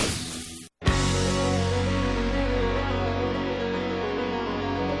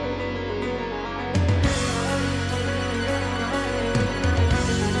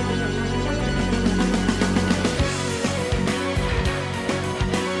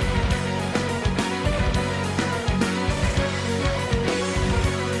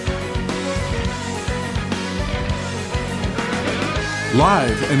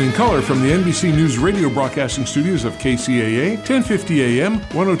Live and in color from the NBC News radio broadcasting studios of KCAA, 1050 AM,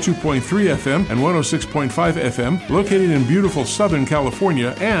 102.3 FM, and 106.5 FM, located in beautiful Southern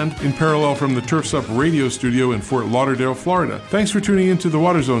California, and in parallel from the Turfs Up radio studio in Fort Lauderdale, Florida. Thanks for tuning in to the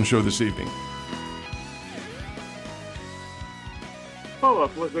Water Zone show this evening. Well, a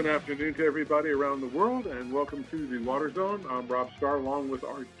pleasant afternoon to everybody around the world, and welcome to the Water Zone. I'm Rob Starr, along with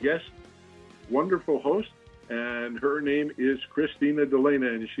our guest, wonderful host, and her name is Christina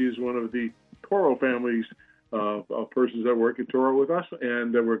Delana, and she's one of the Toro families of persons that work at Toro with us,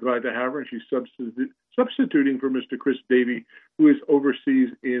 and we're glad to have her. And she's substituting for Mr. Chris Davey, who is overseas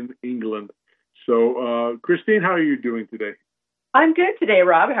in England. So, Christine, how are you doing today? I'm good today,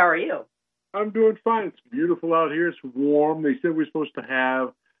 Rob. How are you? I'm doing fine. It's beautiful out here. It's warm. They said we're supposed to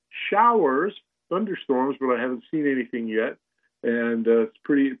have showers, thunderstorms, but I haven't seen anything yet. And it's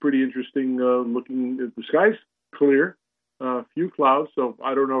pretty interesting looking. The sky's clear, a few clouds, so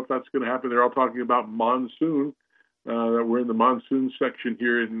I don't know if that's going to happen. They're all talking about monsoon. That we're in the monsoon section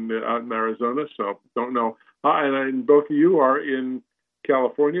here out in Arizona, so don't know. And both of you are in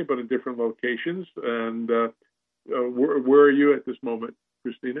California, but in different locations. And where are you at this moment,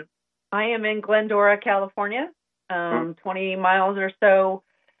 Christina? I am in Glendora, California, 20 miles or so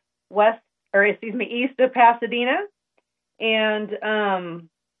east of Pasadena. And,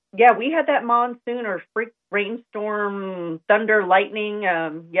 we had that monsoon or freak rainstorm, thunder, lightning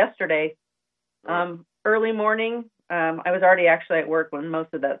yesterday. Early morning, I was already actually at work when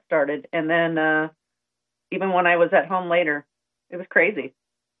most of that started. And then even when I was at home later, it was crazy.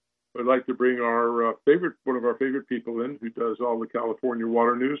 I'd like to bring one of our favorite people in, who does all the California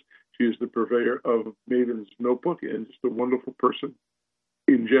water news. She is the purveyor of Maven's Notebook and just a wonderful person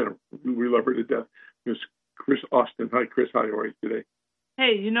in general. We love her to death. Miss Chris Austin. Hi, Chris. How are you today?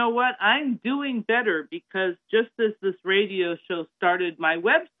 Hey, you know what? I'm doing better because just as this radio show started, my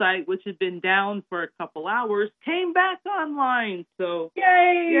website, which had been down for a couple hours, came back online. So,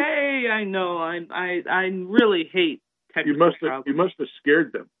 yay! I know. I really hate technical problems. You must have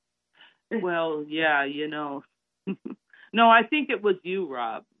scared them. Well, yeah, No, I think it was you,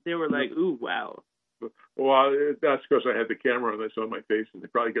 Rob. They were like, ooh, wow. Well, that's because I had the camera on. They saw my face, and they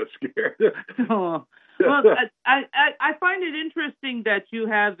probably got scared. Oh. Well, I find it interesting that you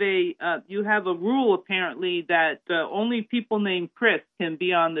have a rule apparently that only people named Chris can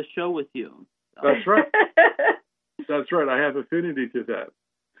be on the show with you. So. That's right. That's right. I have affinity to that.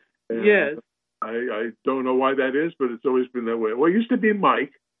 And yes. I don't know why that is, but it's always been that way. Well, it used to be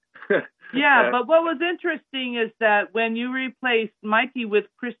Mike. Yeah, but what was interesting is that when you replaced Mikey with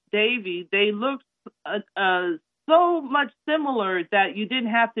Chris Davey, they looked so much similar that you didn't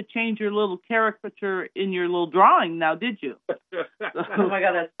have to change your little caricature in your little drawing now, did you? Oh, my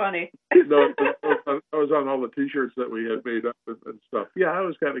God, that's funny. No, I was on all the T-shirts that we had made up and stuff. Yeah, that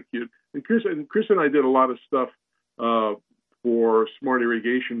was kind of cute. And Chris and I did a lot of stuff for Smart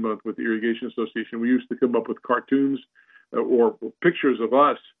Irrigation Month with the Irrigation Association. We used to come up with cartoons or pictures of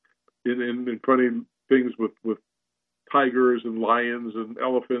us in funny things with tigers and lions and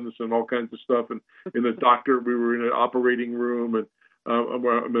elephants and all kinds of stuff. And in the doctor, we were in an operating room, and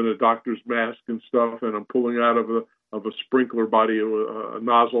I'm in a doctor's mask and stuff, and I'm pulling out of a sprinkler body, a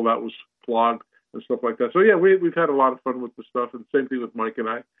nozzle that was clogged and stuff like that. So yeah, we've had a lot of fun with the stuff, and same thing with Mike and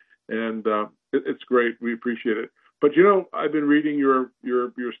I, and it's great. We appreciate it. But I've been reading your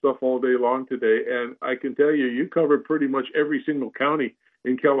stuff all day long today, and I can tell you covered pretty much every single county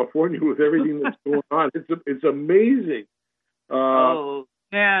in California with everything that's going on. It's amazing. Oh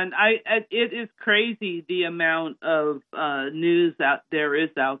man, it is crazy the amount of news is out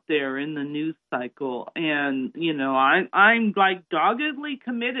there in the news cycle, and I'm like doggedly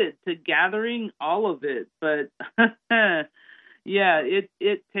committed to gathering all of it, but yeah,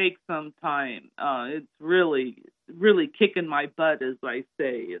 it takes some time. It's really kicking my butt, as I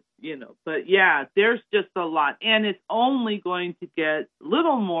say. But yeah, there's just a lot, and it's only going to get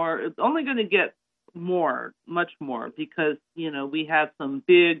It's only going to get much more, because we have some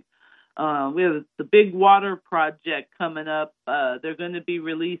big. We have the big water project coming up. They're going to be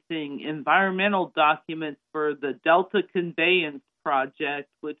releasing environmental documents for the Delta Conveyance Project,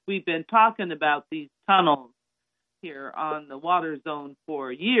 which we've been talking about these tunnels here on the Water Zone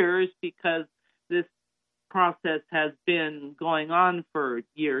for years, because this process has been going on for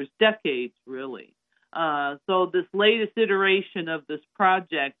years, decades, really. So this latest iteration of this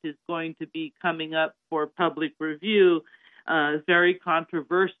project is going to be coming up for public review. It's very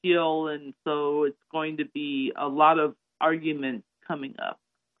controversial, and so it's going to be a lot of arguments coming up.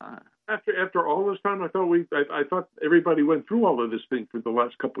 After all this time, I thought everybody went through all of this thing for the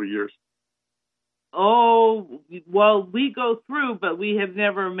last couple of years. Oh, well, we go through, but we have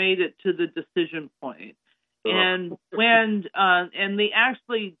never made it to the decision point. And when and they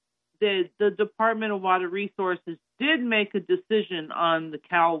actually the Department of Water Resources did make a decision on the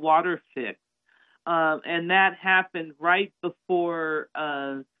Cal Water Fix, and that happened right before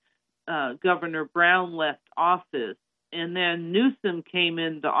Governor Brown left office. And then Newsom came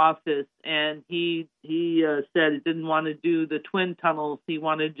into office, and he said he didn't want to do the twin tunnels. He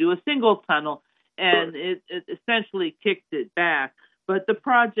wanted to do a single tunnel, and it essentially kicked it back. But the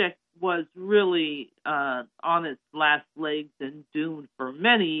project was really on its last legs and doomed for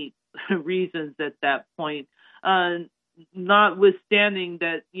many reasons at that point, notwithstanding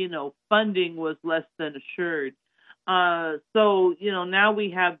that, funding was less than assured. So, now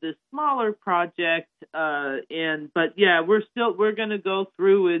we have this smaller project, but yeah, we're going to go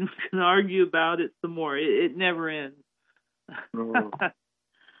through and we can argue about it some more. It never ends.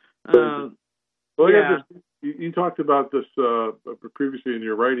 Yeah. You talked about this previously in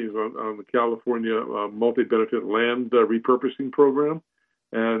your writings on the California multi-benefit land repurposing program,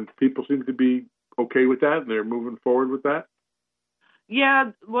 and people seem to be okay with that, and they're moving forward with that.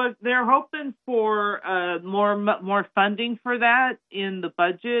 Yeah, well, they're hoping for more funding for that in the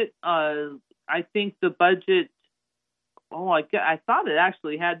budget. I think the budget. I thought it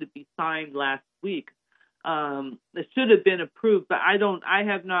actually had to be signed last week. It should have been approved, but I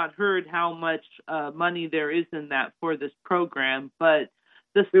have not heard how much money there is in that for this program. But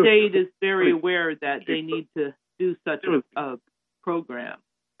the state is very aware that they need to do such a program.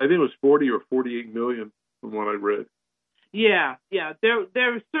 I think it was 40 or 48 million from what I read. Yeah.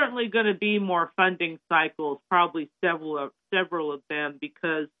 There's certainly going to be more funding cycles, probably several of them,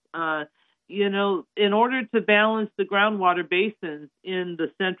 because in order to balance the groundwater basins in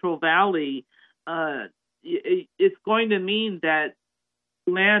the Central Valley, it's going to mean that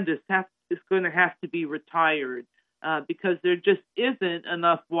land is going to have to be retired because there just isn't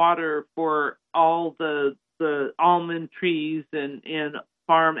enough water for all the almond trees and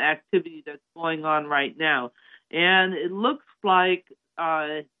farm activity that's going on right now. And it looks like,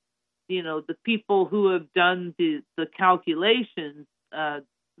 the people who have done the calculations,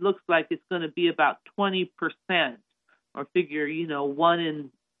 looks like it's going to be about 20%, or figure, 1 in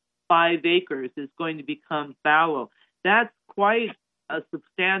 5 acres is going to become fallow. That's quite a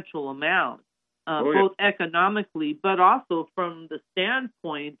substantial amount, both economically, but also from the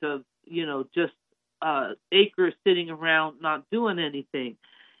standpoint of, just acres sitting around not doing anything.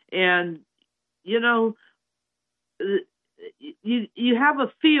 And, you have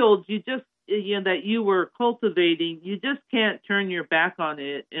a field that you were cultivating. You just can't turn your back on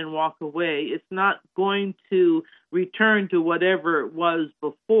it and walk away. It's not going to return to whatever it was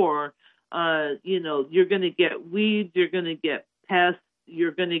before. You're going to get weeds, you're going to get pests,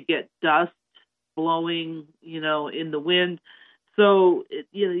 you're going to get dust blowing, in the wind. So,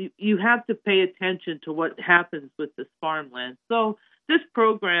 you have to pay attention to what happens with this farmland. So this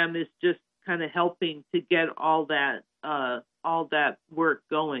program is just kind of helping to get all that work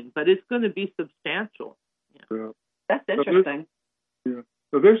going, but it's going to be substantial. Yeah. That's interesting. So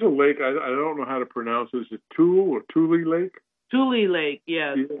there's a lake. I don't know how to pronounce it. Is it Tule Lake? Tule Lake,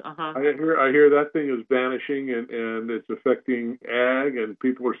 yes. Yeah. I hear that thing is vanishing and it's affecting ag, and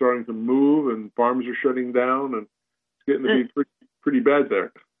people are starting to move, and farms are shutting down, and it's getting to be pretty bad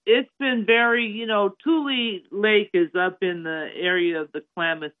there. It's been very, Tule Lake is up in the area of the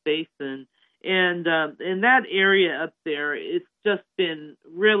Klamath Basin, and in that area up there, it's just been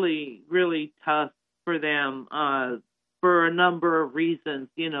really, really tough for them for a number of reasons.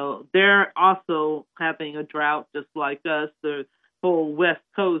 They're also having a drought just like us. The whole West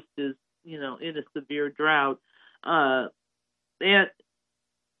Coast is, in a severe drought. And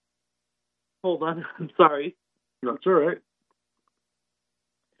hold on, I'm sorry. That's all right.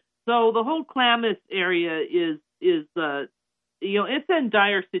 So the whole Klamath area is it's in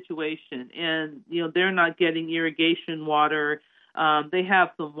dire situation, and they're not getting irrigation water. They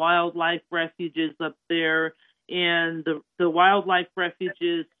have some wildlife refuges up there, and the wildlife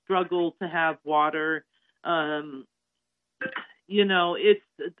refuges struggle to have water. The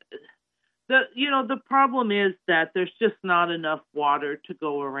problem is that there's just not enough water to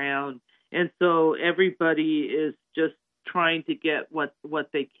go around, and so everybody is just trying to get what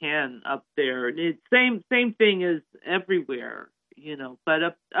they can up there. And it's same thing as everywhere, but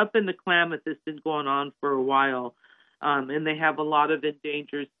up in the Klamath, it's been going on for a while. And they have a lot of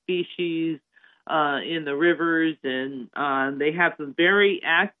endangered species in the rivers, and they have some very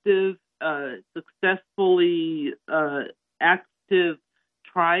active, successfully active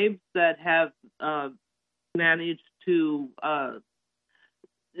tribes that have managed to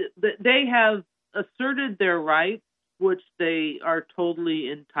they have asserted their rights, which they are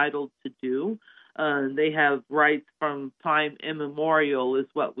totally entitled to do. They have rights from time immemorial, is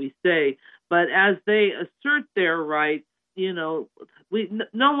what we say. But as they assert their rights, no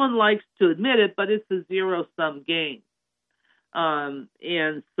one likes to admit it, but it's a zero-sum game.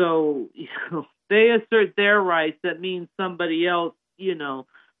 And so, they assert their rights. That means somebody else,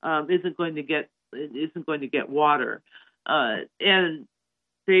 isn't going to get water. And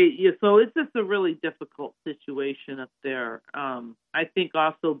so it's just a really difficult situation up there. I think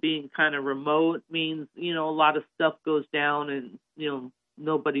also being kind of remote means, a lot of stuff goes down and,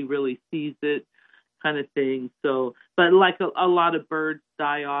 nobody really sees it, kind of thing. So, but like a lot of birds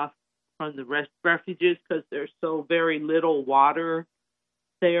die off from the refuges because there's so very little water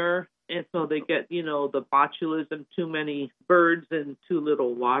there. And so they get, the botulism, too many birds and too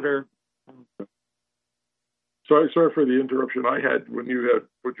little water. Sorry for the interruption I had when you had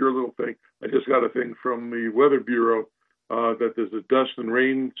put your little thing. I just got a thing from the Weather Bureau that there's a dust and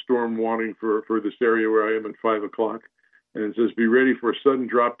rainstorm warning for this area where I am at 5 o'clock. And it says, be ready for a sudden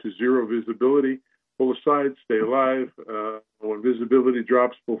drop to zero visibility. Pull aside, stay alive. When visibility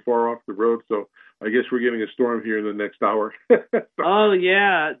drops, pull far off the road. So I guess we're getting a storm here in the next hour. Oh,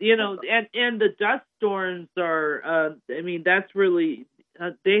 yeah. And the dust storms are, that's really...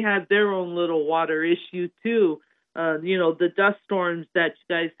 they have their own little water issue, too. The dust storms that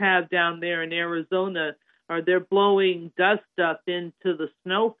you guys have down there in Arizona, they're blowing dust up into the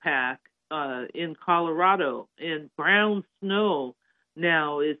snowpack in Colorado. And brown snow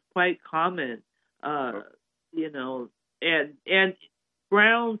now is quite common, and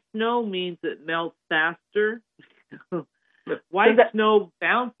brown snow means it melts faster. White snow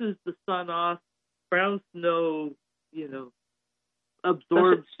bounces the sun off. Brown snow,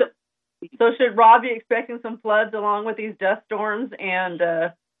 absorbs. So should Rob be expecting some floods along with these dust storms and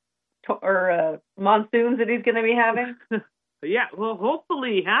monsoons that he's going to be having? Yeah, well,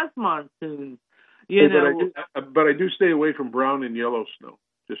 hopefully he has monsoons. But I do stay away from brown and yellow snow.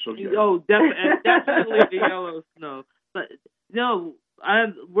 Just so you know. Definitely the yellow snow. But no,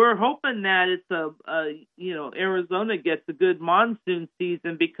 we're hoping that it's Arizona gets a good monsoon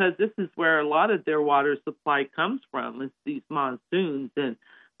season, because this is where a lot of their water supply comes from, is these monsoons. And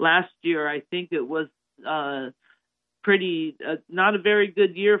last year, I think it was not a very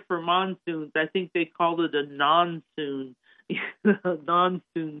good year for monsoons. I think they called it a non-soon,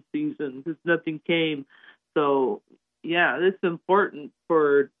 non-soon season, because nothing came. So, yeah, it's important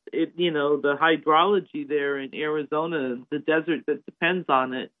for it, the hydrology there in Arizona, the desert that depends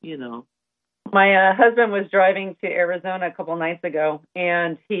on it, My husband was driving to Arizona a couple nights ago,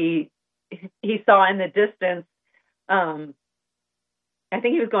 and he saw in the distance, I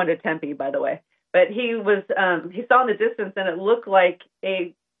think he was going to Tempe, by the way, but he saw in the distance, and it looked like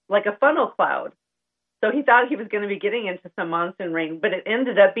a funnel cloud. So he thought he was going to be getting into some monsoon rain, but it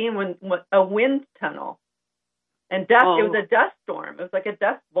ended up being a wind tunnel. And dust. Oh. It was a dust storm. It was like a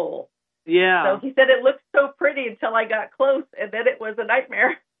dust bowl. Yeah. So he said it looked so pretty until I got close, and then it was a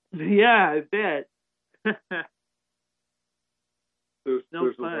nightmare. Yeah, I bet. there's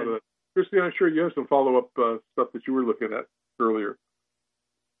a lot of, Christy, I'm sure you have some follow-up stuff that you were looking at earlier.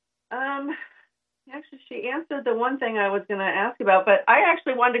 Actually, she answered the one thing I was going to ask about, but I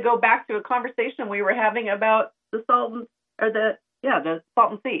actually wanted to go back to a conversation we were having about the Salton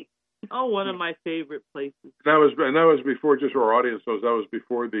Sea. Oh, one of my favorite places. That was before, just for our audience knows, that was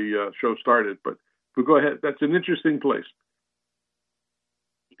before the show started. But go ahead. That's an interesting place.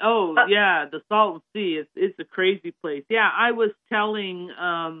 Oh, yeah, the Salton Sea. It's a crazy place. Yeah, I was telling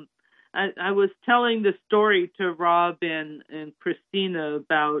I was telling the story to Rob and Christina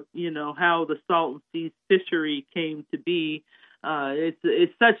about, how the Salton Sea fishery came to be.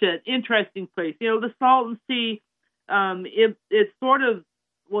 It's such an interesting place. The Salton Sea, it sort of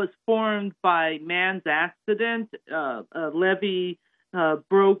was formed by man's accident. A levee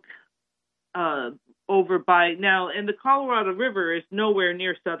broke over by now, and the Colorado River is nowhere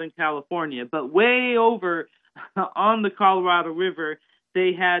near Southern California, but way over on the Colorado River,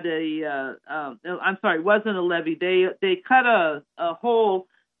 they had it wasn't a levee. They cut a hole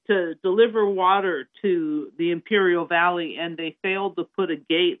to deliver water to the Imperial Valley, and they failed to put a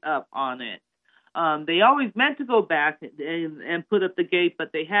gate up on it. They always meant to go back and put up the gate,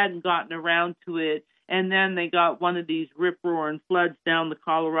 but they hadn't gotten around to it. And then they got one of these rip-roaring floods down the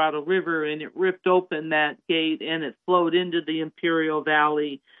Colorado River, and it ripped open that gate, and it flowed into the Imperial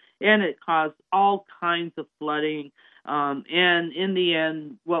Valley, and it caused all kinds of flooding. And in the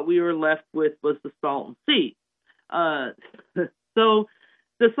end, what we were left with was the Salton Sea. So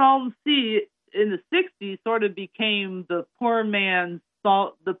the Salton Sea in the 60s sort of became the poor man's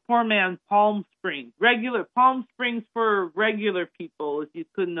the poor man's Palm Springs, regular Palm Springs for regular people if you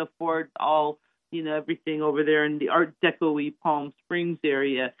couldn't afford all, everything over there in the Art Deco-y Palm Springs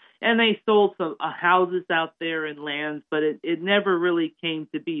area. And they sold some houses out there and lands, but it never really came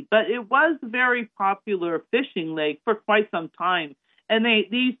to be. But it was a very popular fishing lake for quite some time. And they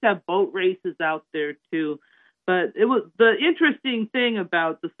used to have boat races out there too. But it was the interesting thing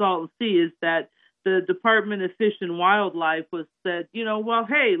about the Salton Sea is that the Department of Fish and Wildlife was said, well,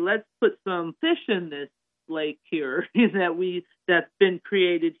 hey, let's put some fish in this lake here that's been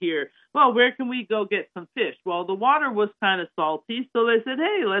created here. Well, where can we go get some fish? Well, the water was kind of salty, so they said,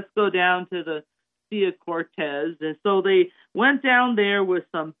 hey, let's go down to the Sea of Cortez. And so they went down there with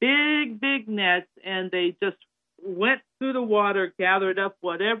some big, big nets, and they just went through the water, gathered up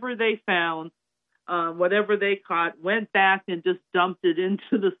whatever they found, whatever they caught, went back and just dumped it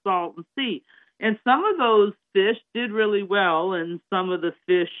into the Salton Sea. And some of those fish did really well, and some of the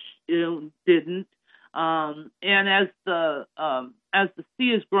fish didn't. And as the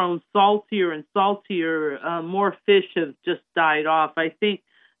sea has grown saltier and saltier, more fish have just died off. I think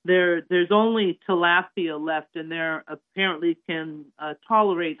there's only tilapia left, and they apparently can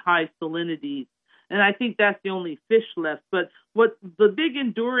tolerate high salinities. And I think that's the only fish left. But what the big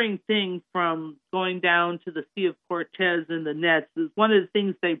enduring thing from going down to the Sea of Cortez and the nets is one of the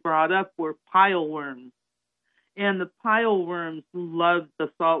things they brought up were pileworms. And the pileworms love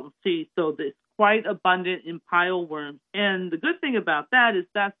the Salton Sea, so it's quite abundant in pileworms. And the good thing about that is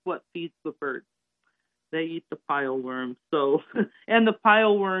that's what feeds the birds. They eat the pileworms. So, and the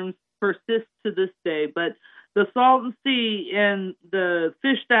pileworms persist to this day. But the Salton Sea and the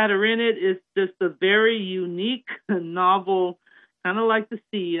fish that are in it is just a very unique, novel, kind of like the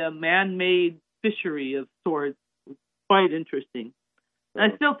sea, a man-made fishery of sorts. Quite interesting.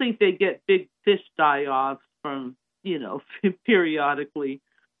 I still think they get big fish die-offs from, periodically.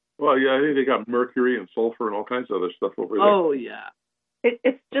 Well, yeah, I think they got mercury and sulfur and all kinds of other stuff over there. Oh, yeah.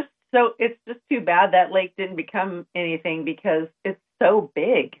 It's just too bad that lake didn't become anything because it's so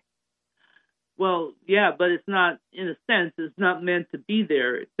big. Well, yeah, but it's not, in a sense, it's not meant to be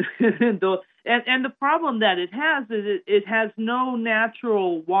there. And the problem that it has is it has no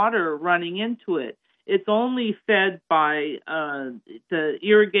natural water running into it. It's only fed by the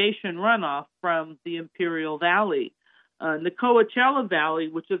irrigation runoff from the Imperial Valley. The Coachella Valley,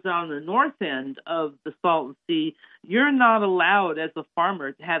 which is on the north end of the Salton Sea, you're not allowed as a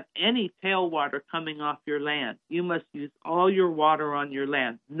farmer to have any tailwater coming off your land. You must use all your water on your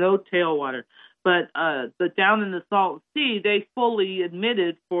land, no tailwater. But down in the Salton Sea, they fully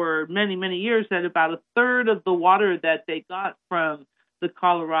admitted for many, many years that about a third of the water that they got from the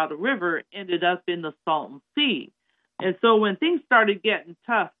Colorado River ended up in the Salton Sea. And so when things started getting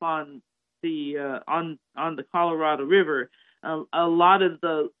tough on the Colorado River, a lot of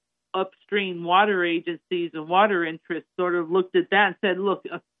the upstream water agencies and water interests sort of looked at that and said, look,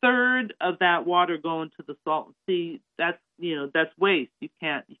 a third of that water going to the Salton Sea, that's waste. You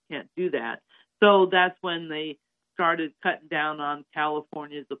can't do that. So that's when they started cutting down on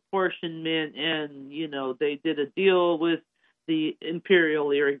California's apportionment, and they did a deal with the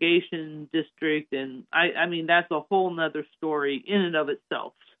Imperial Irrigation District, and I mean that's a whole nother story in and of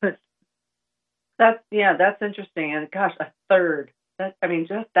itself. That's interesting. And gosh, a third.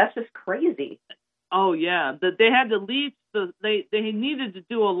 That's just crazy. Oh yeah, they had to leach they needed to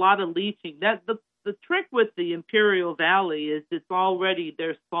do a lot of leaching. That the trick with the Imperial Valley is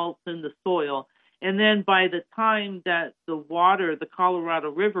there's salts in the soil, and then by the time that the Colorado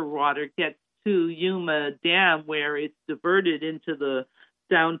River water gets to Yuma Dam, where it's diverted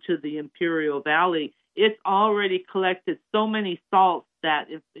down to the Imperial Valley, it's already collected so many salts that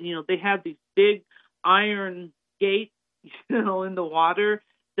they have these big iron gates, in the water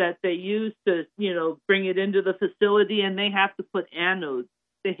that they use to, bring it into the facility, and they have to put anodes.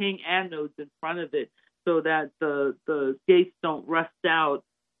 They hang anodes in front of it so that the gates don't rust out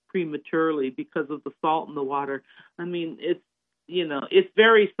prematurely because of the salt in the water. I mean, it's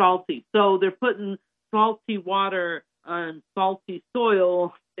very salty. So they're putting salty water on salty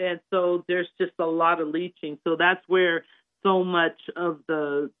soil, and so there's just a lot of leaching. So that's where so much of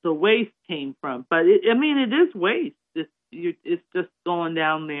the waste came from. But it is waste. It's just going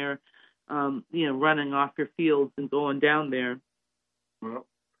down there, running off your fields and going down there. Well,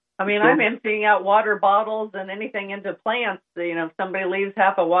 I'm emptying out water bottles and anything into plants. If somebody leaves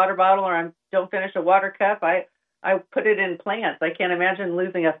half a water bottle or I don't finish a water cup, I put it in plants. I can't imagine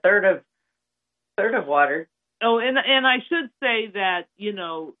losing a third of water. Oh, and I should say that,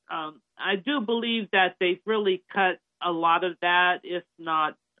 I do believe that they've really cut a lot of that, if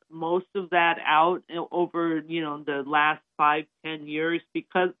not most of that out over, the last 5-10 years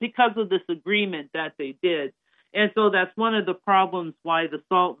because of this agreement that they did. And so that's one of the problems why the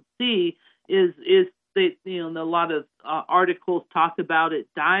Salton Sea is they, a lot of articles talk about it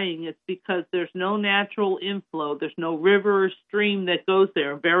dying. It's because there's no natural inflow. There's no river or stream that goes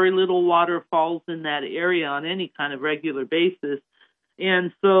there. Very little water falls in that area on any kind of regular basis.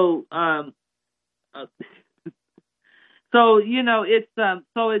 And so,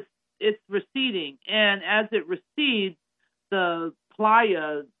 it's receding. And as it recedes, the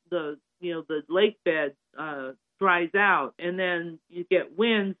playa, the lake bed dries out, and then you get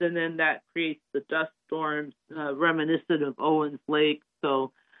winds, and then that creates the dust storms reminiscent of Owens Lake.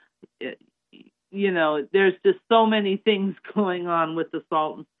 So, there's just so many things going on with the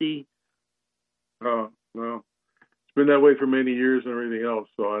Salton Sea. Oh, well, it's been that way for many years and everything else,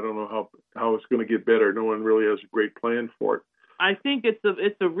 so I don't know how it's going to get better. No one really has a great plan for it. I think it's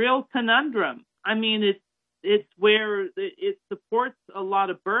a real conundrum. I mean, it's where it supports a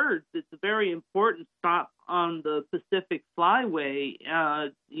lot of birds. It's a very important stop on the Pacific Flyway.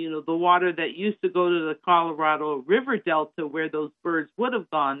 The water that used to go to the Colorado River Delta where those birds would have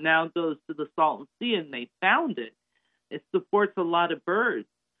gone now goes to the Salton Sea, and they found it. It supports a lot of birds.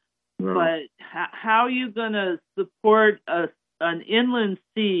 No. But how are you going to support an inland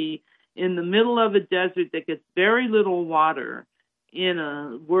sea in the middle of a desert that gets very little water in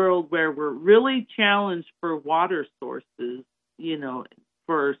a world where we're really challenged for water sources,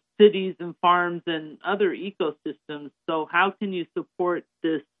 for cities and farms and other ecosystems? So how can you support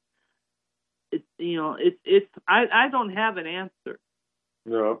this? I don't have an answer.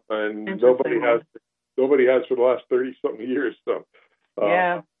 No, and nobody has for the last 30-something years. So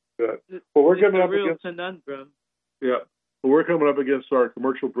yeah. Well, we're coming up against conundrum. Yeah. Well, we're coming up against our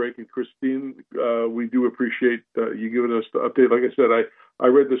commercial break, and Christine, we do appreciate you giving us the update. Like I said, I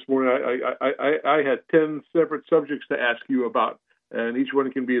read this morning. I had 10 separate subjects to ask you about, and each one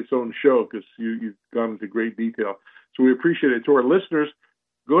can be its own show because you've gone into great detail. So we appreciate it. To our listeners,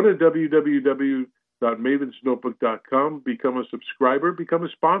 go to www.mavensnotebook.com, become a subscriber, become a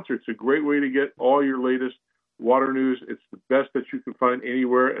sponsor. It's a great way to get all your latest water news. It's the best that you can find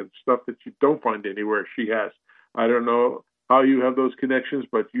anywhere, and stuff that you don't find anywhere she has. I don't know how you have those connections,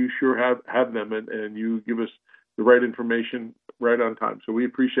 but you sure have them, and you give us the right information right on time. So we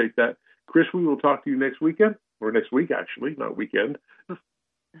appreciate that. Chris, we will talk to you next weekend, or next week, actually, not weekend.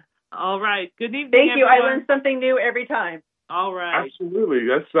 All right. Good evening, Thank you. everyone. I learn something new every time. All right. Absolutely.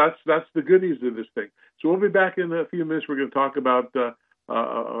 That's the good news of this thing. So we'll be back in a few minutes. We're going to talk about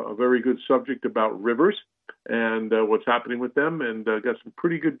a very good subject about rivers and what's happening with them, and got some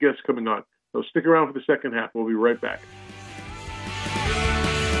pretty good guests coming on. So stick around for the second half. We'll be right back.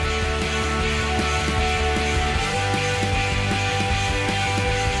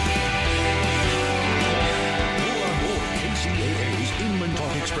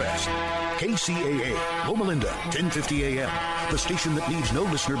 Express. KCAA, Loma Linda, 1050 AM, the station that leaves no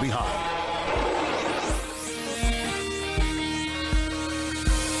listener behind.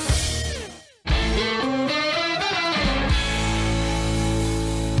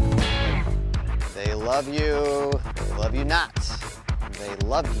 They love you not. They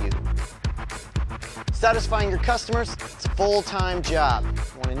love you. Satisfying your customers, it's a full-time job.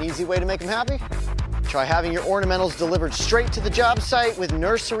 Want an easy way to make them happy? Try having your ornamentals delivered straight to the job site with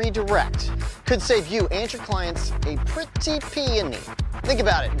Nursery Direct. Could save you and your clients a pretty peony. Think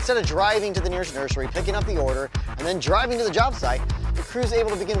about it. Instead of driving to the nearest nursery, picking up the order, and then driving to the job site, the crew's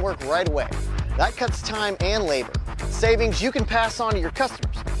able to begin work right away. That cuts time and labor. Savings you can pass on to your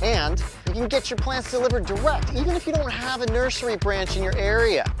customers. And you can get your plants delivered direct, even if you don't have a nursery branch in your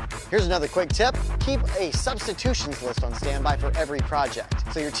area. Here's another quick tip. Keep a substitutions list on standby for every project,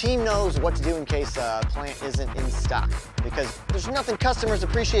 so your team knows what to do in case a plant isn't in stock. Because there's nothing customers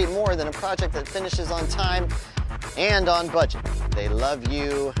appreciate more than a project that finishes on time and on budget. They love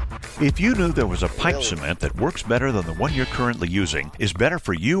you. If you knew there was a pipe cement that works better than the one you're currently using, is better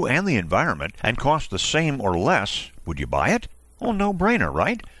for you and the environment, and costs the same or less, would you buy it? Oh, no-brainer,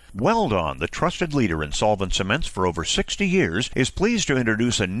 right? Weldon, the trusted leader in solvent cements for over 60 years, is pleased to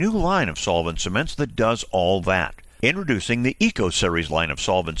introduce a new line of solvent cements that does all that. Introducing the Eco Series line of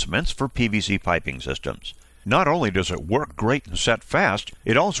solvent cements for PVC piping systems. Not only does it work great and set fast,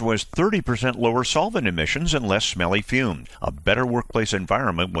 it also has 30% lower solvent emissions and less smelly fumes, a better workplace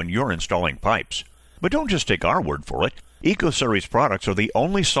environment when you're installing pipes. But don't just take our word for it. EcoSeries products are the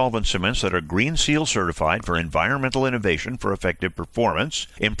only solvent cements that are Green Seal certified for environmental innovation for effective performance,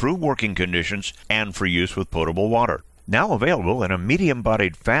 improved working conditions, and for use with potable water. Now available in a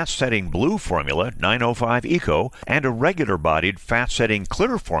medium-bodied fast-setting blue formula 905 Eco and a regular-bodied fast-setting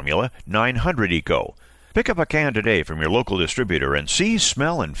clear formula 900 Eco. Pick up a can today from your local distributor and see,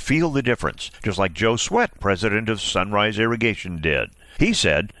 smell, and feel the difference, just like Joe Sweat, president of Sunrise Irrigation, did. He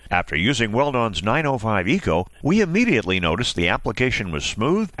said, after using Weldon's 905 Eco, we immediately noticed the application was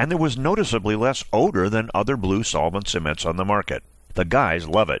smooth and there was noticeably less odor than other blue solvent cements on the market. The guys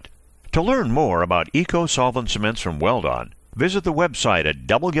love it. To learn more about Eco solvent cements from Weldon, visit the website at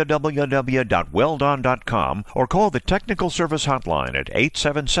www.weldon.com or call the technical service hotline at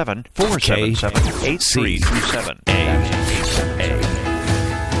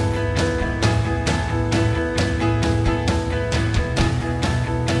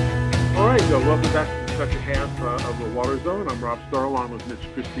All right, welcome back to the second half of the Water Zone. I'm Rob Starr along with Miss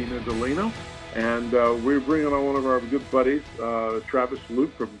Christina Delano, and we're bringing on one of our good buddies, Travis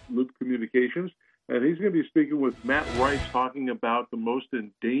Loop from Loop Communications. And he's going to be speaking with Matt Rice, talking about the most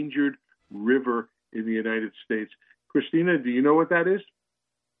endangered river in the United States. Christina, do you know what that is?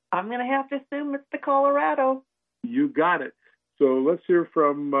 I'm going to have to assume it's the Colorado. You got it. So let's hear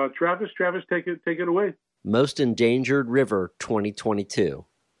from Travis. Travis, take it away. Most Endangered River 2022,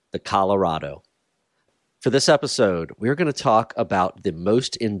 the Colorado. For this episode, we're going to talk about the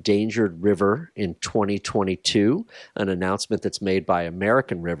most endangered river in 2022, an announcement that's made by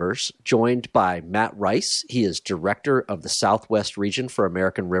American Rivers, joined by Matt Rice. He is director of the Southwest region for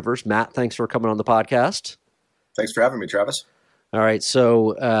American Rivers. Matt, thanks for coming on the podcast. Thanks for having me, Travis. All right,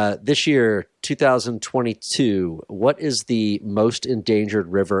 so this year, 2022, what is the most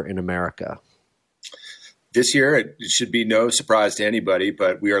endangered river in America? This year, it should be no surprise to anybody,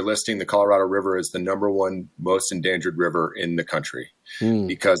 but we are listing the Colorado River as the number one most endangered river in the country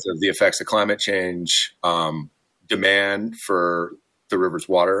because of the effects of climate change, demand for the river's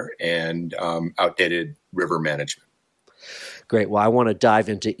water, and outdated river management. Great. Well, I want to dive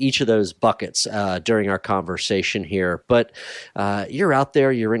into each of those buckets during our conversation here. But you're out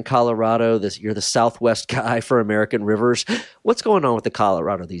there, you're in Colorado, you're the Southwest guy for American Rivers. What's going on with the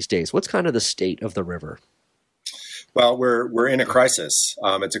Colorado these days? What's kind of the state of the river? Well, we're in a crisis.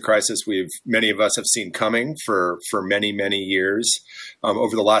 It's a crisis many of us have seen coming for many, many years.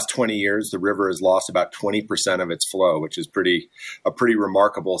 Over the last 20 years, the river has lost about 20% of its flow, which is a pretty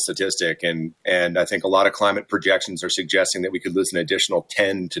remarkable statistic. And I think a lot of climate projections are suggesting that we could lose an additional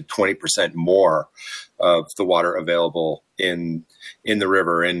 10 to 20% more of the water available in the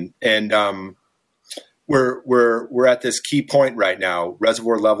river. And we're at this key point right now.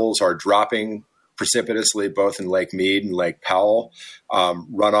 Reservoir levels are dropping precipitously, both in Lake Mead and Lake Powell.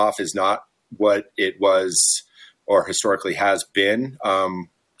 Runoff is not what it was or historically has been.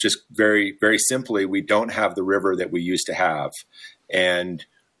 Just very, very simply, we don't have the river that we used to have. And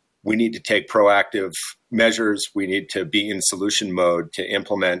we need to take proactive measures. We need to be in solution mode to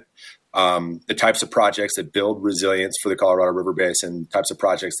implement the types of projects that build resilience for the Colorado River Basin, types of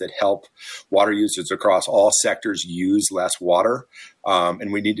projects that help water users across all sectors use less water.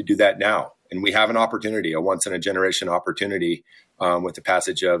 And we need to do that now. And we have an opportunity, a once-in-a-generation opportunity with the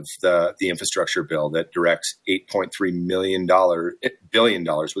passage of the infrastructure bill that directs $8.3 billion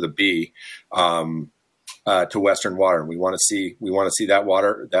with a B to Western water. And we want to see that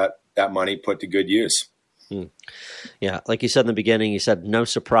water, that money put to good use. Yeah, like you said in the beginning, you said no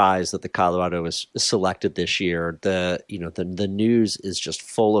surprise that the Colorado was selected this year. The news is just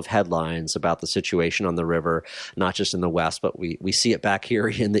full of headlines about the situation on the river, not just in the West, but we see it back here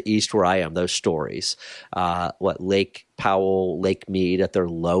in the East where I am. Those stories, Lake Powell, Lake Mead at their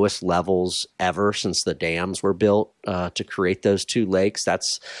lowest levels ever since the dams were built to create those two lakes.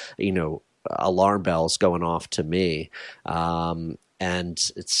 That's alarm bells going off to me. And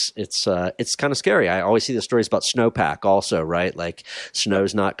it's kind of scary. I always see the stories about snowpack also, right? Like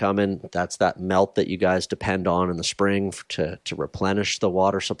snow's not coming. That's that melt that you guys depend on in the spring to replenish the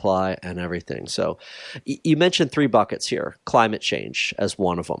water supply and everything. So you mentioned three buckets here, climate change as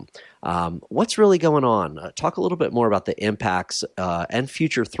one of them. What's really going on? Talk a little bit more about the impacts and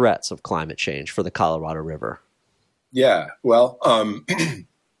future threats of climate change for the Colorado River. Yeah, well,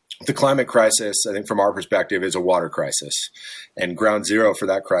 the climate crisis, I think from our perspective, is a water crisis. And ground zero for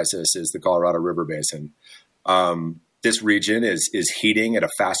that crisis is the Colorado River Basin. This region is heating at a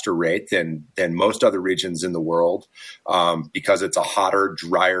faster rate than most other regions in the world because it's a hotter,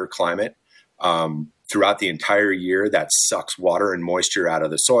 drier climate. Throughout the entire year, that sucks water and moisture out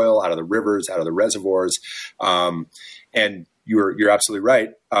of the soil, out of the rivers, out of the reservoirs. And you're absolutely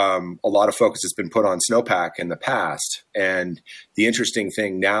right. A lot of focus has been put on snowpack in the past. And the interesting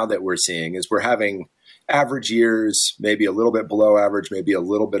thing now that we're seeing is we're having average years, maybe a little bit below average, maybe a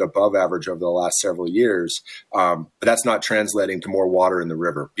little bit above average over the last several years. But that's not translating to more water in the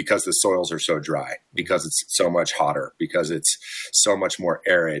river because the soils are so dry, because it's so much hotter, because it's so much more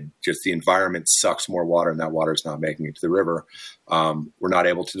arid. Just the environment sucks more water, and that water is not making it to the river. We're not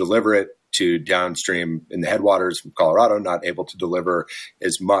able to deliver it to downstream in the headwaters of Colorado, not able to deliver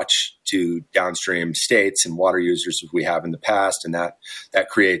as much to downstream states and water users as we have in the past. And that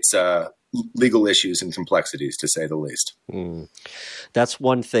creates legal issues and complexities, to say the least. That's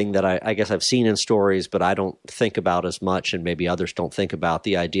one thing that I guess I've seen in stories, but I don't think about as much, and maybe others don't think about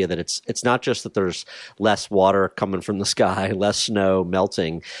the idea that it's not just that there's less water coming from the sky, less snow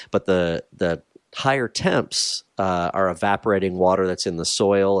melting, but the higher temps are evaporating water that's in the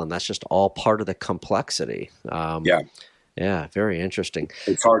soil, and that's just all part of the complexity. Yeah, very interesting.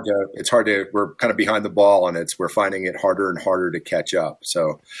 It's hard to, we're kind of behind the ball, and we're finding it harder and harder to catch up.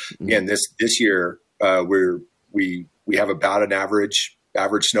 So again, this year, we have about an average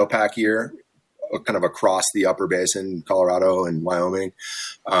snowpack year, kind of across the upper basin, Colorado and Wyoming.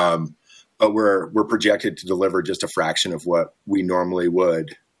 But we're projected to deliver just a fraction of what we normally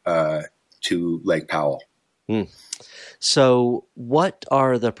would, to Lake Powell. So what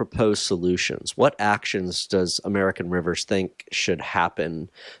are the proposed solutions? What actions does American Rivers think should happen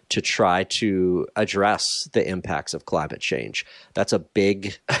to try to address the impacts of climate change? That's a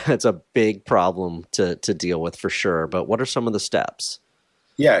big problem to deal with, for sure. But what are some of the steps?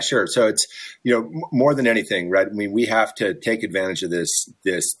 Yeah, sure. So it's, more than anything, right? I mean, we have to take advantage of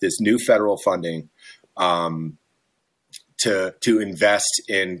this new federal funding, to invest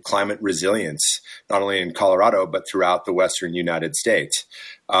in climate resilience, not only in Colorado, but throughout the Western United States.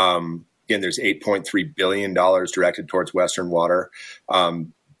 Again, there's $8.3 billion directed towards Western water.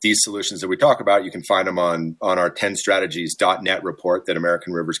 These solutions that we talk about, you can find them on our 10strategies.net report that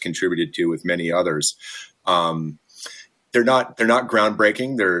American Rivers contributed to with many others. They're not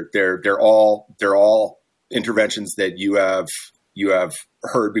groundbreaking. They're all interventions that you have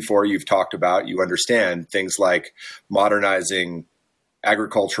heard before, you've talked about, you understand things like modernizing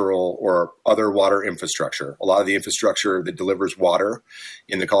agricultural or other water infrastructure. A lot of the infrastructure that delivers water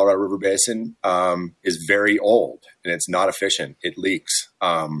in the Colorado River Basin is very old, and it's not efficient. It leaks.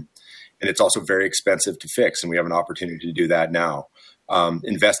 And it's also very expensive to fix, and we have an opportunity to do that now.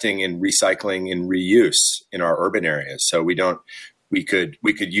 Investing in recycling and reuse in our urban areas. So we could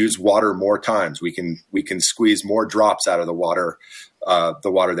use water more times. We can squeeze more drops out of the water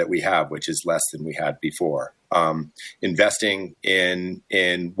that we have, which is less than we had before. Investing in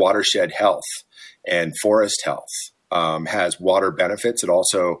watershed health and forest health has water benefits. It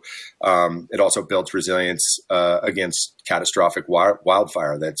also builds resilience against catastrophic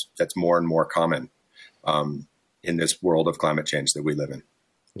wildfire that's more and more common in this world of climate change that we live in.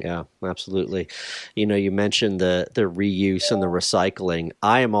 Yeah, absolutely. You mentioned the reuse and the recycling.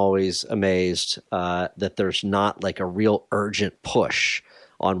 I am always amazed that there's not like a real urgent push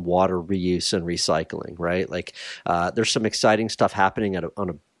on water reuse and recycling, right? Like there's some exciting stuff happening on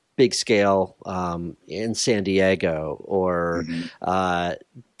a big scale in San Diego or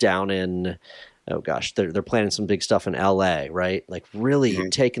down in, they're planning some big stuff in LA, right? Like really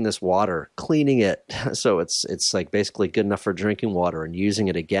taking this water, cleaning it so it's like basically good enough for drinking water and using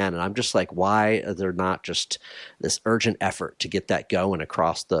it again. And I'm just like, why are there not just this urgent effort to get that going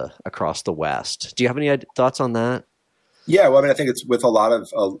across the West? Do you have any thoughts on that? Yeah, well, I mean, I think it's with a lot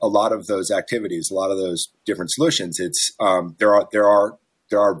of those activities, a lot of those different solutions. It's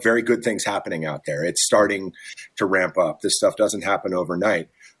there are very good things happening out there. It's starting to ramp up. This stuff doesn't happen overnight.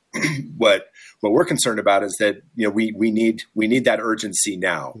 What we're concerned about is that we need that urgency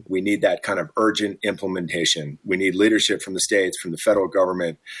now. We need that kind of urgent implementation. We need leadership from the states, from the federal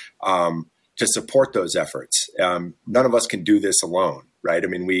government, to support those efforts. None of us can do this alone, right? I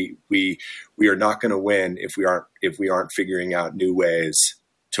mean, we are not going to win if we aren't figuring out new ways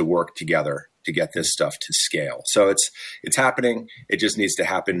to work together to get this stuff to scale. So it's happening. It just needs to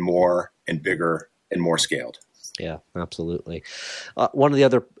happen more and bigger and more scaled. Yeah, absolutely. One of the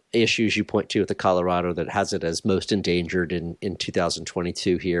other issues you point to with the Colorado that has it as most endangered in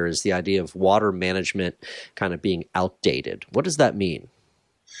 2022 here is the idea of water management kind of being outdated. What does that mean?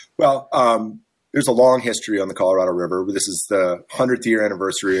 Well, there's a long history on the Colorado River. This is the 100th year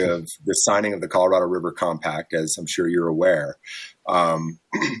anniversary of the signing of the Colorado River Compact, as I'm sure you're aware.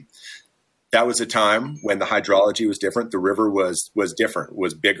 That was a time when the hydrology was different. The river was different,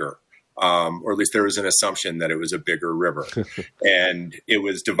 was bigger. Or at least there was an assumption that it was a bigger river. And it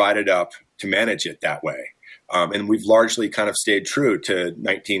was divided up to manage it that way. And we've largely kind of stayed true to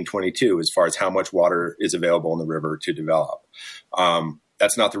 1922 as far as how much water is available in the river to develop.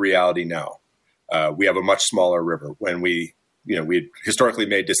 That's not the reality now. We have a much smaller river. When we historically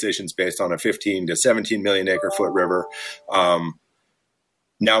made decisions based on a 15 to 17 million acre foot river.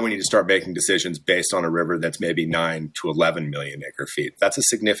 Now we need to start making decisions based on a river that's maybe 9 to 11 million acre feet. That's a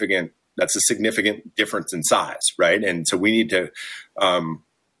significant difference in size, right? And so we need to,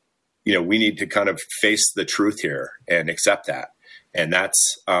 kind of face the truth here and accept that. And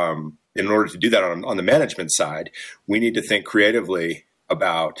that's, in order to do that on the management side, we need to think creatively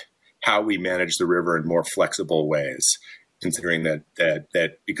about how we manage the river in more flexible ways, considering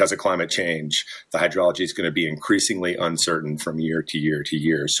that because of climate change, the hydrology is going to be increasingly uncertain from year to year to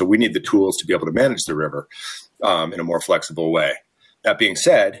year. So we need the tools to be able to manage the river in a more flexible way. That being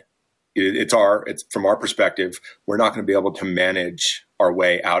said, it's from our perspective, we're not going to be able to manage our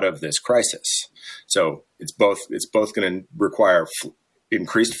way out of this crisis. So it's both going to require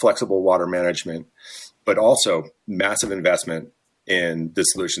increased flexible water management, but also massive investment in the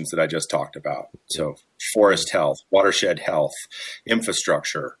solutions that I just talked about. So forest health, watershed health,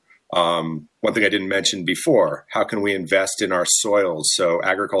 infrastructure. One thing I didn't mention before, how can we invest in our soils so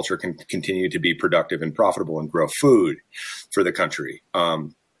agriculture can continue to be productive and profitable and grow food for the country?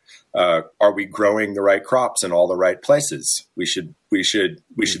 Are we growing the right crops in all the right places? We should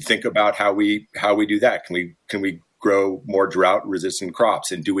think about how we do that. Can we grow more drought-resistant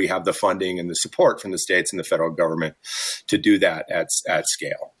crops? And do we have the funding and the support from the states and the federal government to do that at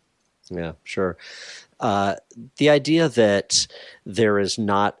scale? Yeah, sure. The idea that there is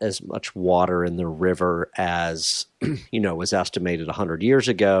not as much water in the river as, was estimated 100 years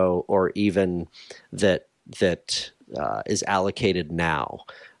ago, or even that is allocated now.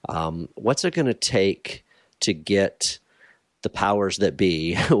 What's it going to take to get the powers that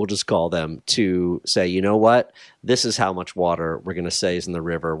be, we'll just call them, to say, you know what, this is how much water we're going to say is in the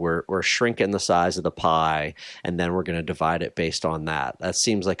river. We're shrinking the size of the pie, and then we're going to divide it based on that. That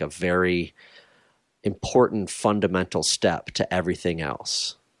seems like a very important fundamental step to everything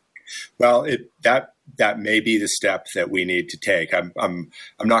else. Well, that may be the step that we need to take. I'm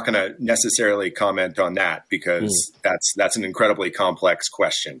not going to necessarily comment on that because that's an incredibly complex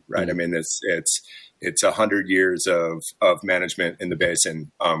question, right? I mean, it's 100 years of management in the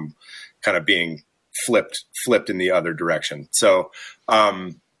basin, kind of being flipped in the other direction. So, I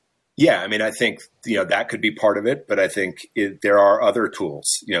mean, I think, that could be part of it, but I think there are other tools,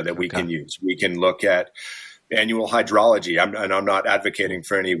 that we can use. We can look at annual hydrology. I'm not advocating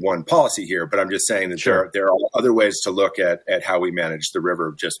for any one policy here, but I'm just saying that there are other ways to look at how we manage the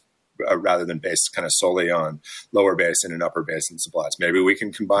river, just rather than based kind of solely on lower basin and upper basin supplies. Maybe we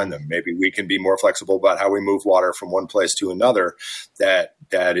can combine them. Maybe we can be more flexible about how we move water from one place to another that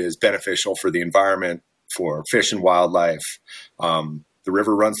is beneficial for the environment, for fish and wildlife. The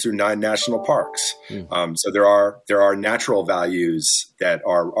river runs through 9 national parks. So there are natural values that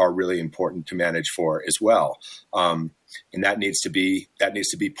are really important to manage for as well. And that needs to be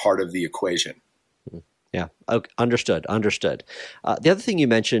part of the equation. Yeah. Okay. Understood. The other thing you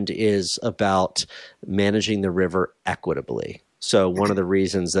mentioned is about managing the river equitably. So one of the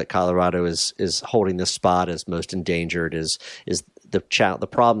reasons that Colorado is holding this spot as most endangered is the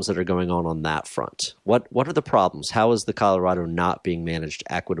problems that are going on that front. What are the problems? How is the Colorado not being managed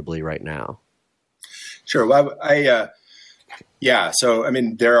equitably right now? Sure. Well, So I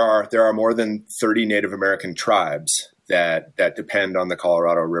mean, there are more than 30 Native American tribes that depend on the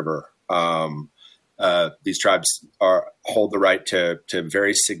Colorado River. These tribes hold the right to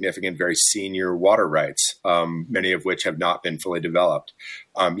very significant, very senior water rights, many of which have not been fully developed.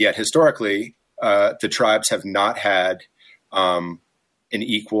 Yet historically, the tribes have not had an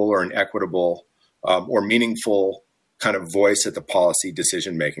equal or an equitable or meaningful kind of voice at the policy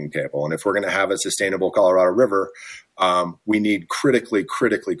decision-making table. And if we're going to have a sustainable Colorado River, we need critically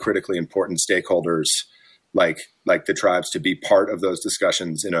important stakeholders like the tribes to be part of those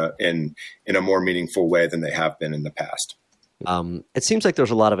discussions in a more meaningful way than they have been in the past. It seems like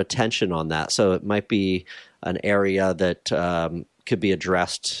there's a lot of attention on that, so it might be an area that could be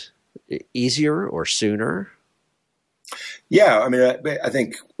addressed easier or sooner. Yeah, I mean, I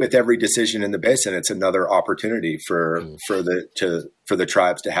think with every decision in the basin, it's another opportunity for the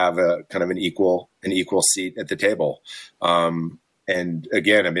tribes to have a kind of an equal seat at the table. And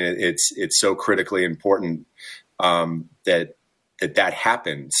again, I mean, it's so critically important that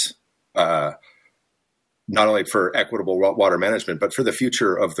happens, not only for equitable water management, but for the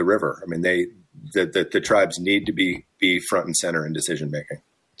future of the river. I mean, the tribes need to be front and center in decision making.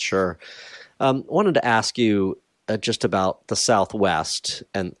 Sure. Wanted to ask you just about the Southwest,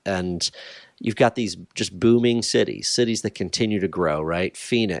 and you've got these just booming cities that continue to grow, right?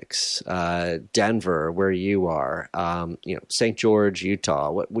 Phoenix, Denver, where you are, St. George,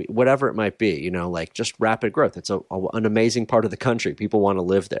 Utah, whatever it might be, like just rapid growth. It's an amazing part of the country. People want to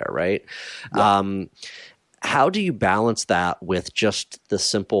live there, right? Yeah. How do you balance that with just the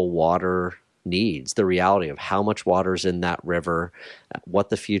simple water needs, the reality of how much water is in that river, what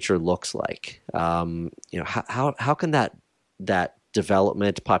the future looks like? How can that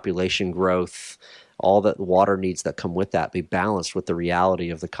development, population growth, all the water needs that come with that be balanced with the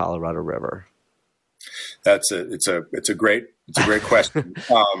reality of the Colorado River? It's a great question.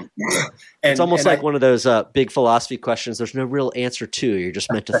 It's almost like one of those big philosophy questions. There's no real answer to. You're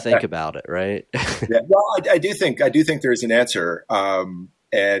just meant to think about it, right? Yeah, well, I do think there's an answer,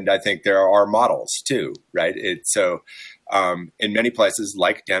 and I think there are models too, right? In many places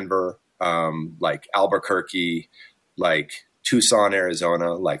like Denver, like Albuquerque, like Tucson,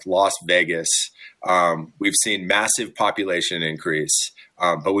 Arizona, like Las Vegas, we've seen massive population increase,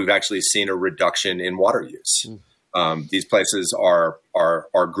 but we've actually seen a reduction in water use. These places are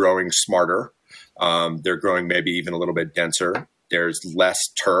growing smarter. They're growing maybe even a little bit denser. There's less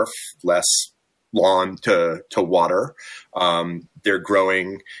turf, less lawn to water. They're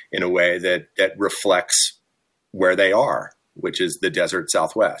growing in a way that reflects where they are, which is the desert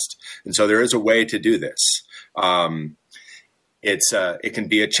Southwest. And so there is a way to do this. It can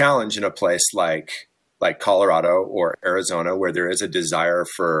be a challenge in a place like Colorado or Arizona, where there is a desire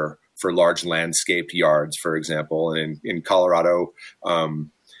for large landscaped yards, for example. And in Colorado,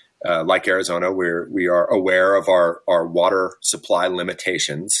 like Arizona, we are aware of our water supply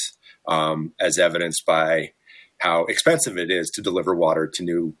limitations, as evidenced by how expensive it is to deliver water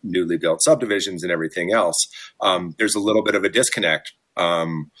to newly built subdivisions and everything else. There's a little bit of a disconnect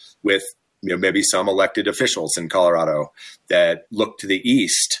with maybe some elected officials in Colorado that look to the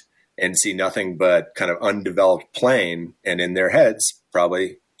east and see nothing but kind of undeveloped plain, and in their heads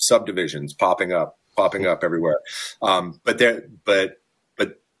probably subdivisions popping up everywhere. But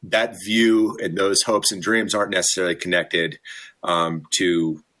that view and those hopes and dreams aren't necessarily connected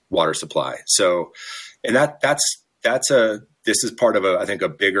to water supply. So, and this is part of I think a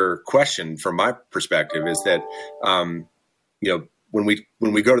bigger question from my perspective, is that when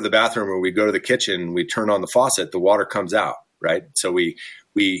we go to the bathroom or we go to the kitchen, we turn on the faucet, the water comes out, right? So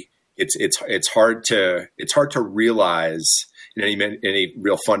it's hard to realize in any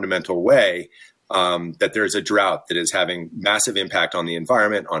real fundamental way that there's a drought that is having massive impact on the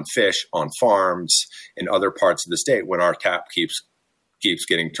environment, on fish, on farms, in other parts of the state when our tap keeps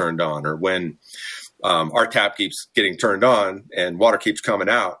getting turned on, or when our tap keeps getting turned on and water keeps coming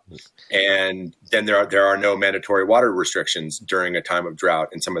out. And then there are no mandatory water restrictions during a time of drought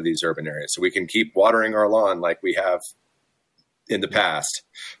in some of these urban areas. So we can keep watering our lawn like we have in the past.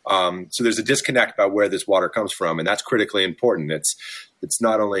 So there's a disconnect about where this water comes from, and that's critically important. It's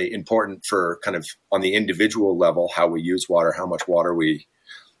not only important for kind of on the individual level, how we use water, how much water we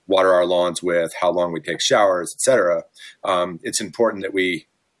water our lawns with, how long we take showers, et cetera. It's important that we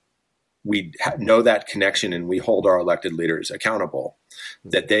know that connection, and we hold our elected leaders accountable,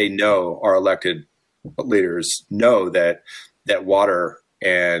 that they know, our elected leaders know that water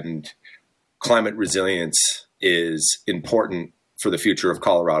and climate resilience is important for the future of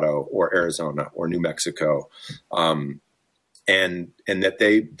Colorado or Arizona or New Mexico. And that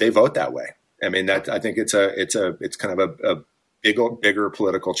they vote that way. I mean, I think it's kind of a bigger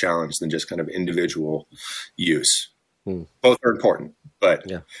political challenge than just kind of individual use. Both are important, but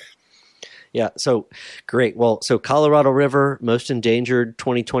yeah. So great. Well, so Colorado River, most endangered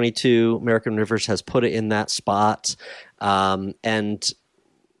 2022, American Rivers has put it in that spot. And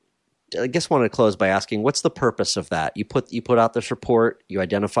I guess I want to close by asking, what's the purpose of that? You put out this report, you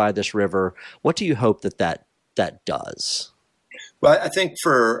identify this river. What do you hope that does? Well, I think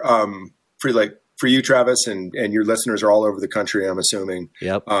for you, Travis, and your listeners are all over the country, I'm assuming.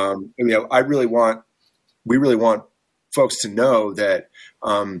 Yep. We really want folks to know that,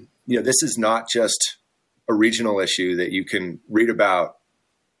 this is not just a regional issue that you can read about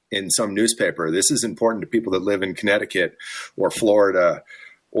in some newspaper. This is important to people that live in Connecticut or Florida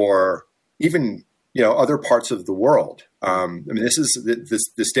or even, other parts of the world. The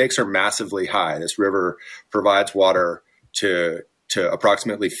stakes are massively high. This river provides water to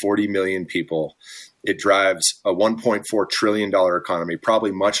approximately 40 million people. It drives a $1.4 trillion economy,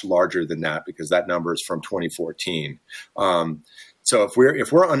 probably much larger than that because that number is from 2014. So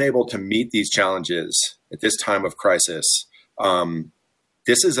if we're unable to meet these challenges at this time of crisis,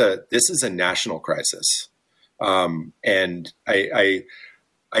 this is a national crisis. And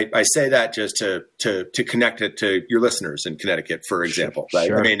I say that just to connect it to your listeners in Connecticut, for example. Right?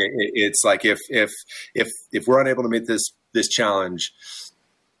 Sure. I mean, it's like if we're unable to meet this challenge,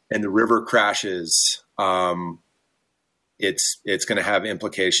 and the river crashes, it's going to have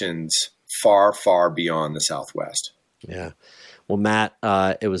implications far, far beyond the Southwest. Yeah. Well, Matt,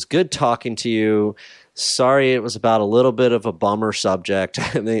 it was good talking to you. Sorry, it was about a little bit of a bummer subject,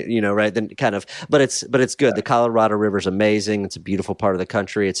 right? Then but it's good. The Colorado River is amazing. It's a beautiful part of the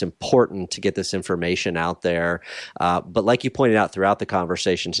country. It's important to get this information out there. But like you pointed out throughout the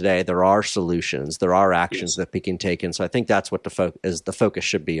conversation today, there are solutions. There are actions that we can take. And so I think that's what the focus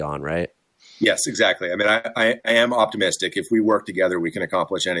should be on, right? Yes, exactly. I mean, I am optimistic. If we work together, we can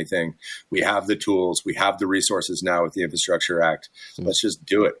accomplish anything. We have the tools. We have the resources now with the Infrastructure Act. Let's just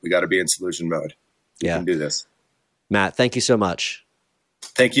do it. We got to be in solution mode. We can do this. Matt, thank you so much.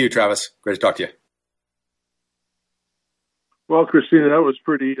 Thank you, Travis. Great to talk to you. Well, Christina, that was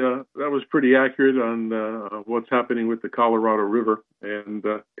pretty accurate on what's happening with the Colorado River, and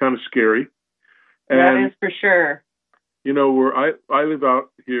kind of scary. And, that is for sure. Where I live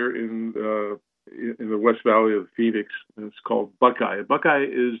out here in the West Valley of Phoenix, and it's called Buckeye. Buckeye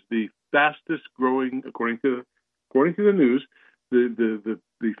is the fastest growing, according to the news, the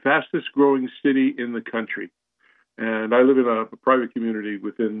fastest growing city in the country. And I live in a private community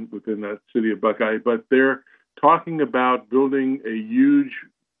within that city of Buckeye, but they're talking about building a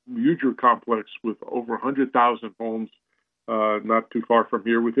huger complex with over 100,000 homes, not too far from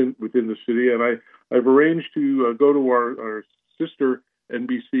here within the city. And I've arranged to go to our sister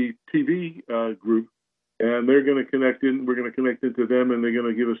NBC TV group, and they're going to connect in. We're going to connect into them, and they're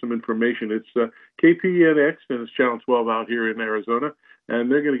going to give us some information. It's KPNX, and it's Channel 12 out here in Arizona,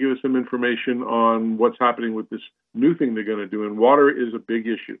 and they're going to give us some information on what's happening with this new thing they're going to do. And water is a big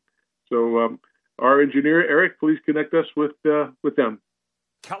issue. So our engineer, Eric, please connect us with them.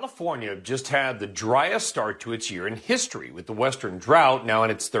 California just had the driest start to its year in history, with the western drought now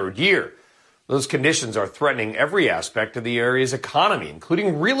in its third year. Those conditions are threatening every aspect of the area's economy,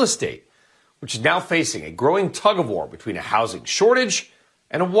 including real estate, which is now facing a growing tug-of-war between a housing shortage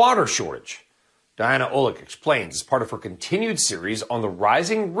and a water shortage. Diana Olick explains as part of her continued series on the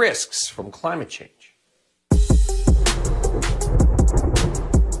rising risks from climate change.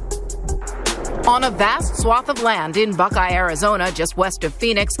 On a vast swath of land in Buckeye, Arizona, just west of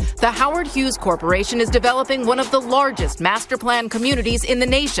Phoenix, the Howard Hughes Corporation is developing one of the largest master plan communities in the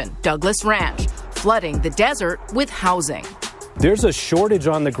nation, Douglas Ranch, flooding the desert with housing. There's a shortage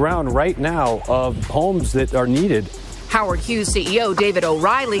on the ground right now of homes that are needed. Howard Hughes CEO David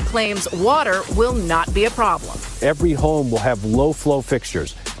O'Reilly claims water will not be a problem. Every home will have low-flow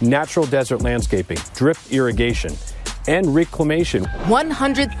fixtures, natural desert landscaping, drip irrigation, and reclamation.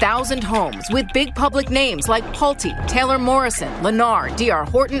 100,000 homes with big public names like Pulte, Taylor Morrison, Lennar, D.R.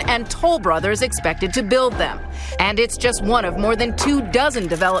 Horton, and Toll Brothers expected to build them. And it's just one of more than 24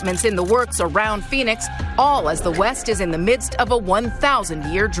 developments in the works around Phoenix, all as the West is in the midst of a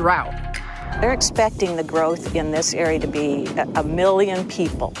 1,000-year drought. They're expecting the growth in this area to be 1 million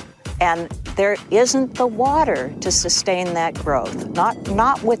people. And there isn't the water to sustain that growth,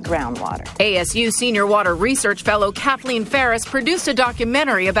 not with groundwater. ASU Senior Water Research Fellow Kathleen Ferris produced a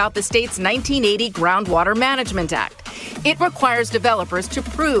documentary about the state's 1980 Groundwater Management Act. It requires developers to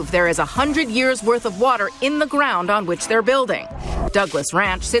prove there is 100 years' worth of water in the ground on which they're building. Douglas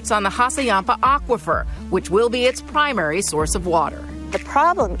Ranch sits on the Hassayampa Aquifer, which will be its primary source of water. The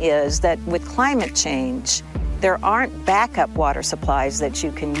problem is that with climate change, there aren't backup water supplies that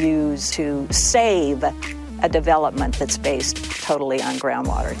you can use to save a development that's based totally on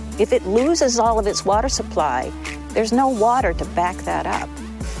groundwater. If it loses all of its water supply, there's no water to back that up.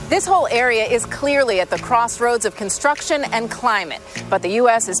 This whole area is clearly at the crossroads of construction and climate, but the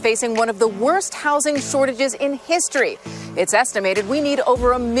U.S. is facing one of the worst housing shortages in history. It's estimated we need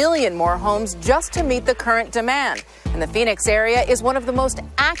over 1 million more homes just to meet the current demand, and the Phoenix area is one of the most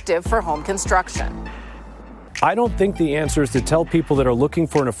active for home construction. I don't think the answer is to tell people that are looking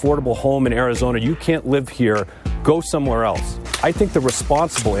for an affordable home in Arizona, you can't live here, go somewhere else. I think the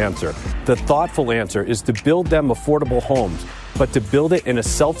responsible answer, the thoughtful answer, is to build them affordable homes, but to build it in a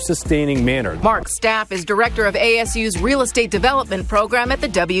self-sustaining manner. Mark Staff is director of ASU's Real Estate Development Program at the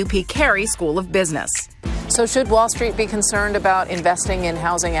W.P. Carey School of Business. So should Wall Street be concerned about investing in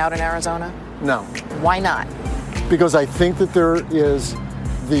housing out in Arizona? No. Why not? Because I think that there is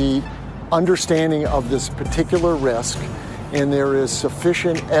the understanding of this particular risk, and there is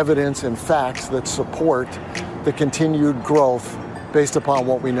sufficient evidence and facts that support the continued growth based upon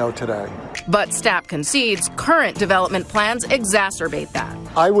what we know today. But Stapp concedes current development plans exacerbate that.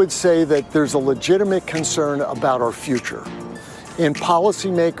 I would say that there's a legitimate concern about our future. and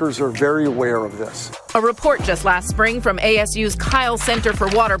policymakers are very aware of this. A report just last spring from ASU's Kyle Center for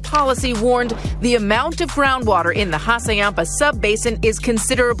Water Policy warned the amount of groundwater in the Hassayampa subbasin is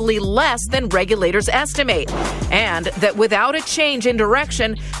considerably less than regulators estimate, and that without a change in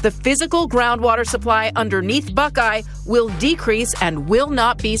direction, the physical groundwater supply underneath Buckeye will decrease and will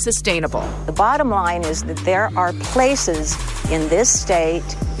not be sustainable. The bottom line is that there are places in this state,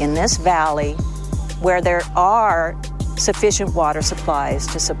 in this valley, where there are sufficient water supplies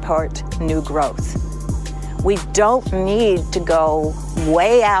to support new growth. We don't need to go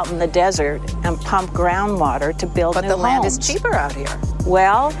way out in the desert and pump groundwater to build new homes. But the land is cheaper out here.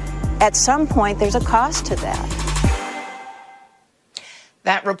 Well, at some point, there's a cost to that.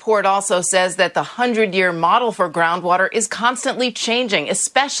 That report also says that the 100-year model for groundwater is constantly changing,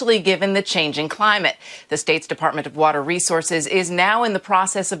 especially given the changing climate. The state's Department of Water Resources is now in the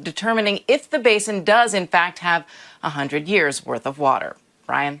process of determining if the basin does, in fact, have 100 years' worth of water.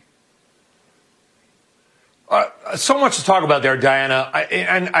 Brian? So much to talk about there, Diana.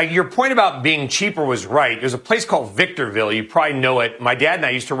 Your point about being cheaper was right. There's a place called Victorville. You probably know it. My dad and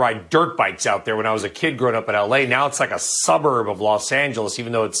I used to ride dirt bikes out there when I was a kid growing up in L.A. Now it's like a suburb of Los Angeles,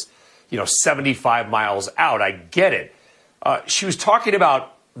 even though it's 75 miles out. I get it. She was talking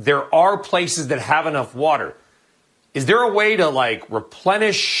about there are places that have enough water. Is there a way to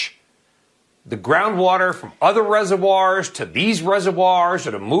replenish the groundwater from other reservoirs to these reservoirs,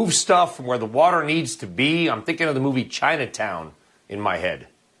 or to move stuff from where the water needs to be? I'm thinking of the movie Chinatown in my head.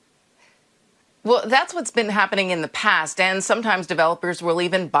 Well, that's what's been happening in the past, and sometimes developers will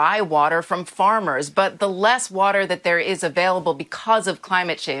even buy water from farmers. But the less water that there is available because of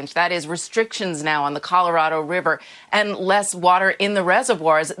climate change, that is restrictions now on the Colorado River, and less water in the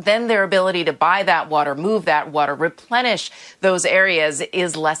reservoirs, then their ability to buy that water, move that water, replenish those areas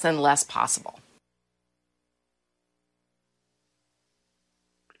is less and less possible.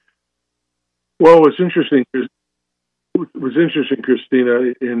 Well, what's interesting,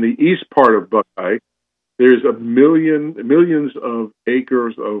 Christina, in the east part of Buckeye, there's millions of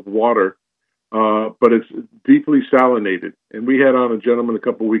acres of water, but it's deeply salinated. And we had on a gentleman a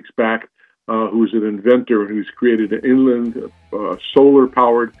couple of weeks back who's an inventor who's created an inland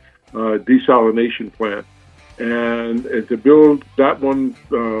solar-powered desalination plant. And to build that one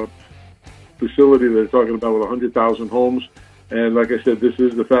facility that they're talking about with 100,000 homes, and like I said, this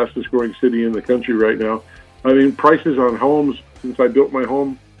is the fastest growing city in the country right now. I mean, prices on homes since I built my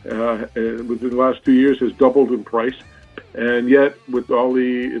home within the last 2 years has doubled in price. And yet, with all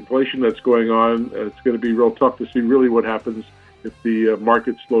the inflation that's going on, it's going to be real tough to see really what happens if the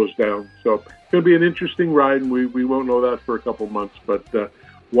market slows down. So it's going to be an interesting ride, and we won't know that for a couple months. But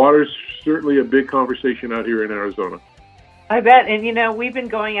water's certainly a big conversation out here in Arizona. I bet. And, we've been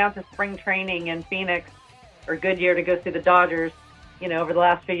going out to spring training in Phoenix or Goodyear to go see the Dodgers, over the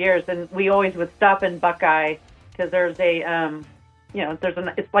last few years. And we always would stop in Buckeye because there's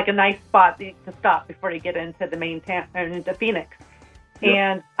it's like a nice spot to stop before you get into the main town, into Phoenix. Yep.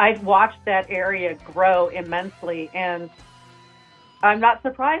 And I've watched that area grow immensely. And I'm not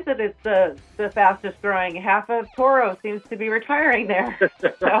surprised that it's the fastest growing. Half of Toro seems to be retiring there.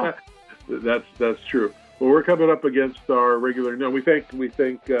 So. That's true. Well, we're coming up against our regular. No, we thank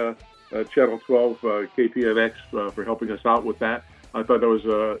Channel 12 KPNX for helping us out with that. I thought that was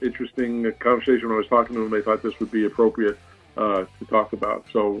an interesting conversation when I was talking to them. They thought this would be appropriate to talk about.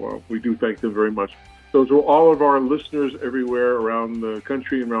 So we do thank them very much. So to all of our listeners everywhere around the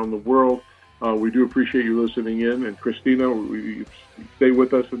country and around the world, we do appreciate you listening in. And Christina, stay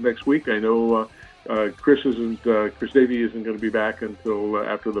with us next week. I know Chris Davey isn't going to be back until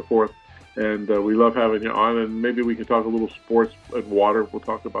after the 4th. And we love having you on. And maybe we can talk a little sports and water. We'll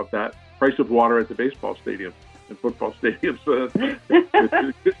talk about that. Price of water at the baseball stadium and football stadiums.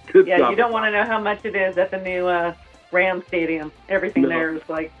 Good yeah, you don't want to know how much it is at the new Ram Stadium. Everything there is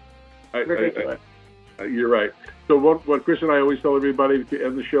ridiculous. You're right. So what Chris and I always tell everybody to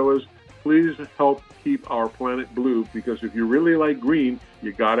end the show is, please help keep our planet blue, because if you really like green,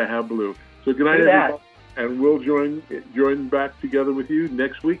 you got to have blue. So good night, everybody. And we'll join back together with you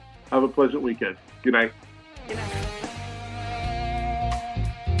next week. Have a pleasant weekend. Good night. Good night.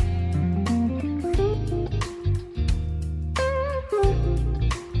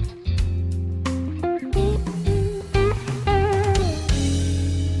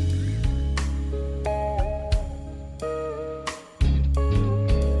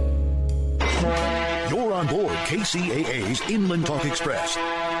 You're on board KCAA's Inland Talk Express.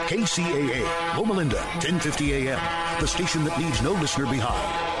 KCAA, Loma Linda, 1050 AM, the station that leaves no listener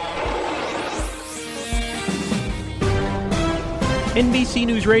behind. NBC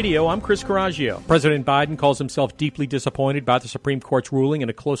News Radio, I'm Chris Coraggio. President Biden calls himself deeply disappointed by the Supreme Court's ruling in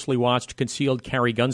a closely watched concealed carry gun